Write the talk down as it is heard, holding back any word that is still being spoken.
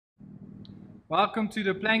Welcome to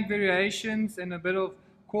the plank variations and a bit of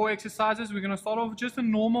core exercises. We're going to start off with just a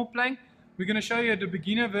normal plank. We're going to show you the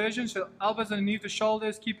beginner version, so elbows underneath the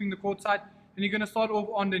shoulders, keeping the core tight, and you're going to start off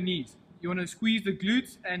on the knees. You want to squeeze the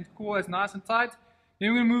glutes and core as nice and tight.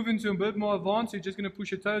 Then we're going to move into a bit more advanced. You're just going to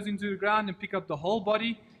push your toes into the ground and pick up the whole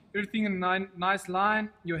body, everything in a nice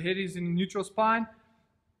line. Your head is in a neutral spine.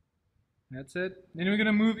 That's it. Then we're going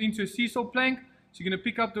to move into a seesaw plank. So you're going to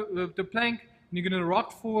pick up the plank, and you're going to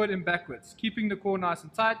rock forward and backwards, keeping the core nice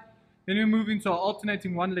and tight. Then we move into our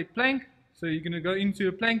alternating one leg plank. So you're going to go into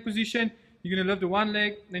a plank position. You're going to lift the one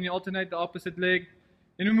leg, then you alternate the opposite leg.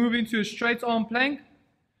 Then we move into a straight arm plank.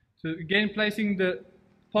 So again, placing the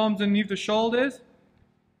palms underneath the shoulders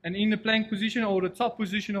and in the plank position or the top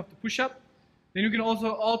position of the push-up. Then you can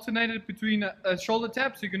also alternate it between a shoulder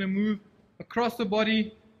tap. So you're going to move across the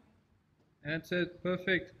body. That's it,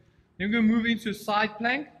 perfect. Then we're going to move into a side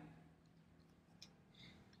plank.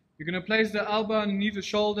 You're going to place the elbow underneath the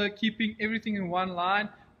shoulder, keeping everything in one line.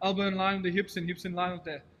 Elbow in line with the hips and hips in line with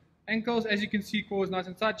the ankles. As you can see, core is nice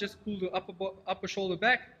and tight. Just pull the upper shoulder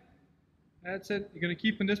back. That's it. You're going to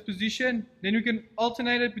keep in this position. Then you can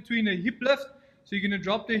alternate it between a hip lift. So you're going to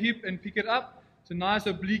drop the hip and pick it up. It's a nice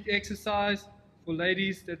oblique exercise for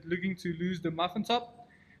ladies that are looking to lose the muffin top.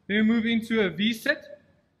 Then we move into a V-sit.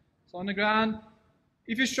 So on the ground.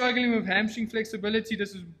 If you're struggling with hamstring flexibility,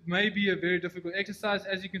 this is maybe a very difficult exercise.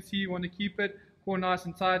 As you can see, you want to keep it, core nice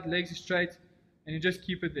and tight, legs straight, and you just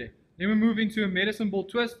keep it there. Then we move into a medicine ball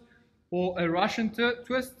twist or a Russian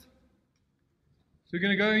twist. So you're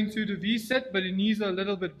going to go into the V-sit, but your knees are a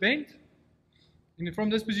little bit bent. And from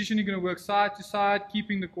this position, you're going to work side to side,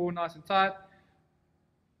 keeping the core nice and tight.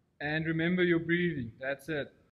 And remember your breathing. That's it.